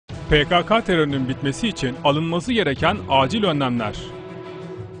PKK terörünün bitmesi için alınması gereken acil önlemler.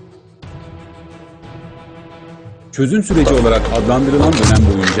 Çözüm süreci olarak adlandırılan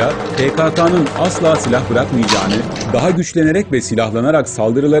dönem boyunca PKK'nın asla silah bırakmayacağını, daha güçlenerek ve silahlanarak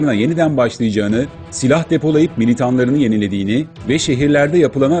saldırılarına yeniden başlayacağını, silah depolayıp militanlarını yenilediğini ve şehirlerde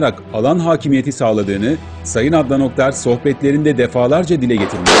yapılanarak alan hakimiyeti sağladığını Sayın Adnan Oktar sohbetlerinde defalarca dile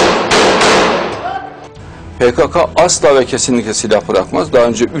getirmiştir. PKK asla ve kesinlikle silah bırakmaz. Daha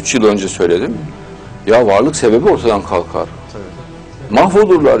önce 3 yıl önce söyledim. Ya varlık sebebi ortadan kalkar.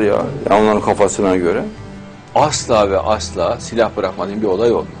 Mahvolurlar ya onların kafasına göre. Asla ve asla silah bırakmadığın bir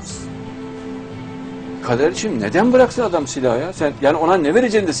olay olmaz. Kaderciğim neden bıraksın adam silahı ya? Sen yani ona ne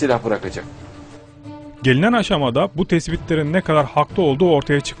vereceksin de silah bırakacak? Gelinen aşamada bu tespitlerin ne kadar haklı olduğu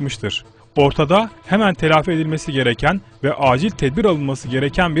ortaya çıkmıştır. Ortada hemen telafi edilmesi gereken ve acil tedbir alınması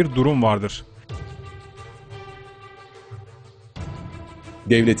gereken bir durum vardır.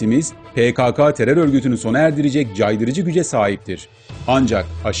 Devletimiz, PKK terör örgütünü sona erdirecek caydırıcı güce sahiptir. Ancak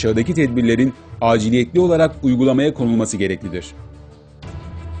aşağıdaki tedbirlerin aciliyetli olarak uygulamaya konulması gereklidir.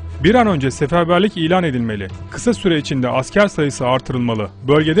 Bir an önce seferberlik ilan edilmeli. Kısa süre içinde asker sayısı artırılmalı.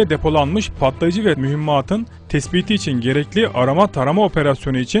 Bölgede depolanmış patlayıcı ve mühimmatın tespiti için gerekli arama-tarama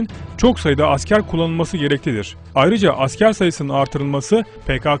operasyonu için çok sayıda asker kullanılması gereklidir. Ayrıca asker sayısının artırılması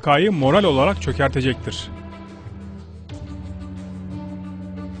PKK'yı moral olarak çökertecektir.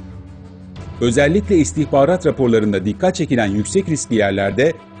 Özellikle istihbarat raporlarında dikkat çekilen yüksek riskli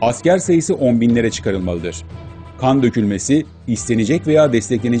yerlerde asker sayısı 10 binlere çıkarılmalıdır. Kan dökülmesi istenecek veya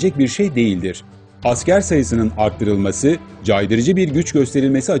desteklenecek bir şey değildir. Asker sayısının arttırılması, caydırıcı bir güç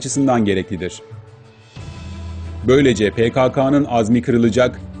gösterilmesi açısından gereklidir. Böylece PKK'nın azmi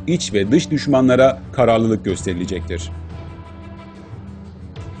kırılacak, iç ve dış düşmanlara kararlılık gösterilecektir.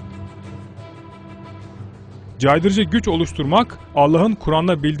 Caydırıcı güç oluşturmak Allah'ın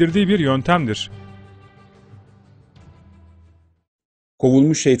Kur'an'da bildirdiği bir yöntemdir.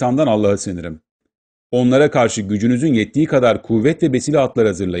 Kovulmuş şeytandan Allah'a sığınırım. Onlara karşı gücünüzün yettiği kadar kuvvet ve besile atlar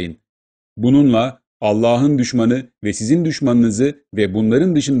hazırlayın. Bununla Allah'ın düşmanı ve sizin düşmanınızı ve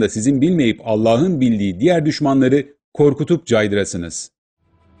bunların dışında sizin bilmeyip Allah'ın bildiği diğer düşmanları korkutup caydırasınız.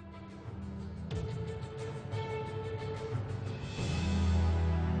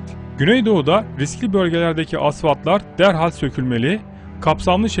 Güneydoğu'da riskli bölgelerdeki asfaltlar derhal sökülmeli,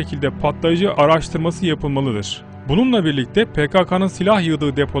 kapsamlı şekilde patlayıcı araştırması yapılmalıdır. Bununla birlikte PKK'nın silah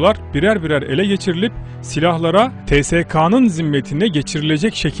yığdığı depolar birer birer ele geçirilip silahlara TSK'nın zimmetine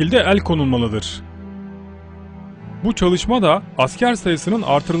geçirilecek şekilde el konulmalıdır. Bu çalışma da asker sayısının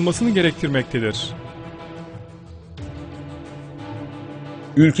artırılmasını gerektirmektedir.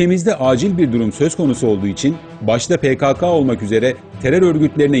 Ülkemizde acil bir durum söz konusu olduğu için başta PKK olmak üzere terör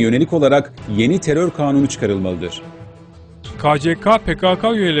örgütlerine yönelik olarak yeni terör kanunu çıkarılmalıdır. KCK, PKK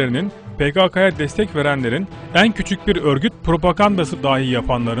üyelerinin, PKK'ya destek verenlerin, en küçük bir örgüt propagandası dahi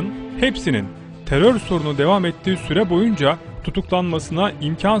yapanların hepsinin terör sorunu devam ettiği süre boyunca tutuklanmasına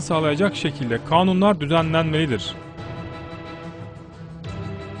imkan sağlayacak şekilde kanunlar düzenlenmelidir.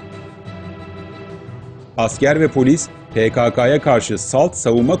 Asker ve polis PKK'ya karşı salt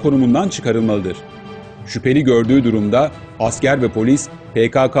savunma konumundan çıkarılmalıdır. Şüpheli gördüğü durumda asker ve polis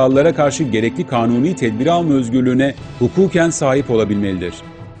PKK'lılara karşı gerekli kanuni tedbiri alma özgürlüğüne hukuken sahip olabilmelidir.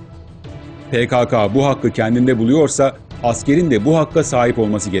 PKK bu hakkı kendinde buluyorsa askerin de bu hakka sahip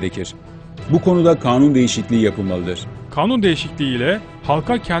olması gerekir. Bu konuda kanun değişikliği yapılmalıdır. Kanun değişikliği ile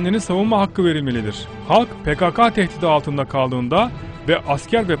halka kendini savunma hakkı verilmelidir. Halk PKK tehdidi altında kaldığında ve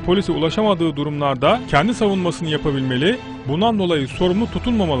asker ve polise ulaşamadığı durumlarda kendi savunmasını yapabilmeli, bundan dolayı sorumlu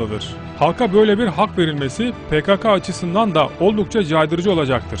tutulmamalıdır. Halka böyle bir hak verilmesi PKK açısından da oldukça caydırıcı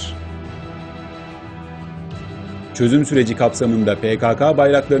olacaktır. Çözüm süreci kapsamında PKK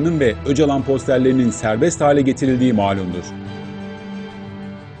bayraklarının ve Öcalan posterlerinin serbest hale getirildiği malumdur.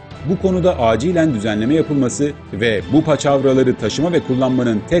 Bu konuda acilen düzenleme yapılması ve bu paçavraları taşıma ve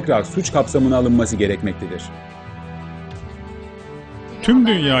kullanmanın tekrar suç kapsamına alınması gerekmektedir. Tüm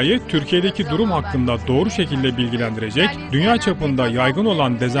dünyayı Türkiye'deki durum hakkında doğru şekilde bilgilendirecek, dünya çapında yaygın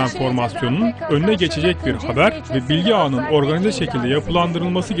olan dezenformasyonun önüne geçecek bir haber ve bilgi ağının organize şekilde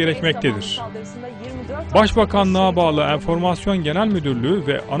yapılandırılması gerekmektedir. Başbakanlığa bağlı Enformasyon Genel Müdürlüğü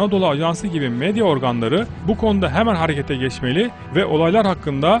ve Anadolu Ajansı gibi medya organları bu konuda hemen harekete geçmeli ve olaylar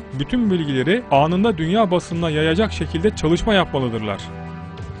hakkında bütün bilgileri anında dünya basınına yayacak şekilde çalışma yapmalıdırlar.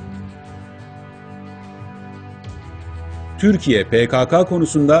 Türkiye, PKK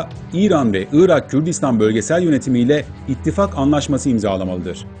konusunda İran ve Irak Kürdistan Bölgesel Yönetimi ile ittifak anlaşması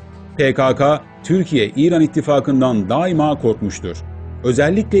imzalamalıdır. PKK, Türkiye-İran ittifakından daima korkmuştur.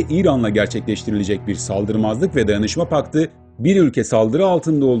 Özellikle İran'la gerçekleştirilecek bir saldırmazlık ve dayanışma paktı bir ülke saldırı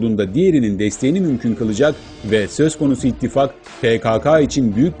altında olduğunda diğerinin desteğini mümkün kılacak ve söz konusu ittifak PKK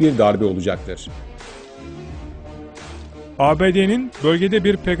için büyük bir darbe olacaktır. ABD'nin bölgede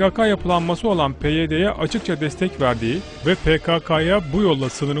bir PKK yapılanması olan PYD'ye açıkça destek verdiği ve PKK'ya bu yolla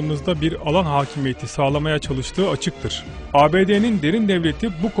sınırımızda bir alan hakimiyeti sağlamaya çalıştığı açıktır. ABD'nin derin devleti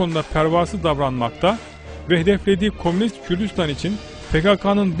bu konuda pervasız davranmakta ve hedeflediği komünist Kürdistan için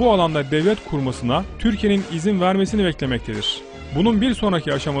PKK'nın bu alanda devlet kurmasına Türkiye'nin izin vermesini beklemektedir. Bunun bir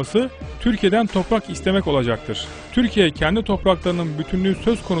sonraki aşaması Türkiye'den toprak istemek olacaktır. Türkiye kendi topraklarının bütünlüğü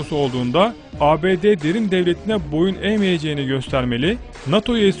söz konusu olduğunda ABD derin devletine boyun eğmeyeceğini göstermeli,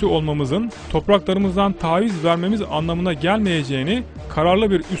 NATO üyesi olmamızın topraklarımızdan taviz vermemiz anlamına gelmeyeceğini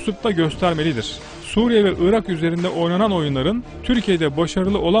kararlı bir üslupta göstermelidir. Suriye ve Irak üzerinde oynanan oyunların Türkiye'de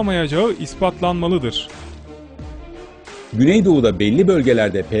başarılı olamayacağı ispatlanmalıdır. Güneydoğu'da belli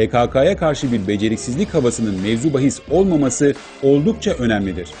bölgelerde PKK'ya karşı bir beceriksizlik havasının mevzu bahis olmaması oldukça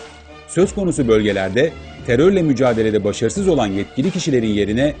önemlidir. Söz konusu bölgelerde terörle mücadelede başarısız olan yetkili kişilerin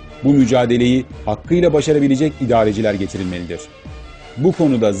yerine bu mücadeleyi hakkıyla başarabilecek idareciler getirilmelidir. Bu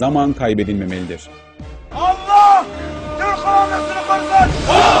konuda zaman kaybedilmemelidir. Allah Türk kavgasını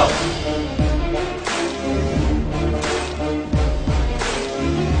korusun!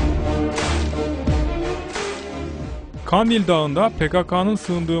 Kandil Dağı'nda PKK'nın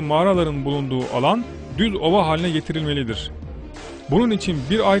sığındığı mağaraların bulunduğu alan düz ova haline getirilmelidir. Bunun için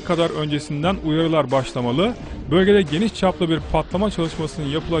bir ay kadar öncesinden uyarılar başlamalı, bölgede geniş çaplı bir patlama çalışmasının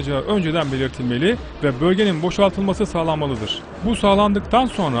yapılacağı önceden belirtilmeli ve bölgenin boşaltılması sağlanmalıdır. Bu sağlandıktan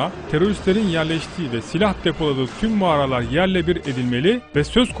sonra teröristlerin yerleştiği ve silah depoladığı tüm mağaralar yerle bir edilmeli ve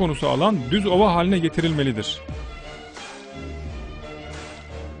söz konusu alan düz ova haline getirilmelidir.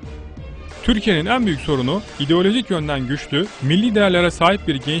 Türkiye'nin en büyük sorunu ideolojik yönden güçlü, milli değerlere sahip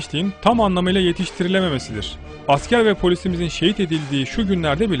bir gençliğin tam anlamıyla yetiştirilememesidir. Asker ve polisimizin şehit edildiği şu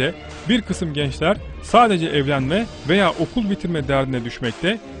günlerde bile bir kısım gençler sadece evlenme veya okul bitirme derdine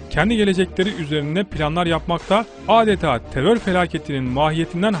düşmekte, kendi gelecekleri üzerine planlar yapmakta, adeta terör felaketinin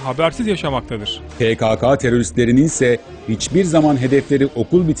mahiyetinden habersiz yaşamaktadır. PKK teröristlerinin ise hiçbir zaman hedefleri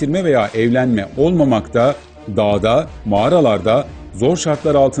okul bitirme veya evlenme olmamakta, dağda, mağaralarda, zor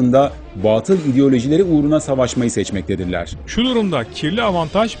şartlar altında batıl ideolojileri uğruna savaşmayı seçmektedirler. Şu durumda kirli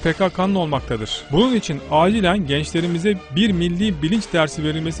avantaj PKK'nın olmaktadır. Bunun için acilen gençlerimize bir milli bilinç dersi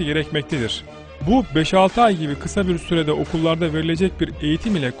verilmesi gerekmektedir. Bu 5-6 ay gibi kısa bir sürede okullarda verilecek bir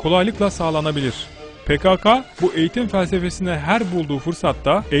eğitim ile kolaylıkla sağlanabilir. PKK bu eğitim felsefesine her bulduğu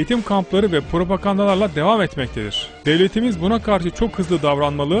fırsatta eğitim kampları ve propagandalarla devam etmektedir. Devletimiz buna karşı çok hızlı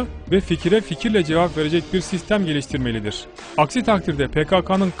davranmalı ve fikire fikirle cevap verecek bir sistem geliştirmelidir. Aksi takdirde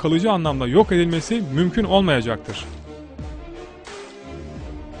PKK'nın kalıcı anlamda yok edilmesi mümkün olmayacaktır.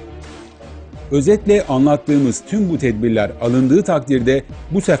 Özetle anlattığımız tüm bu tedbirler alındığı takdirde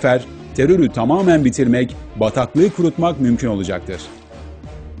bu sefer terörü tamamen bitirmek, bataklığı kurutmak mümkün olacaktır.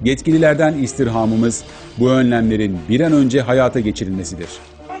 Yetkililerden istirhamımız bu önlemlerin bir an önce hayata geçirilmesidir.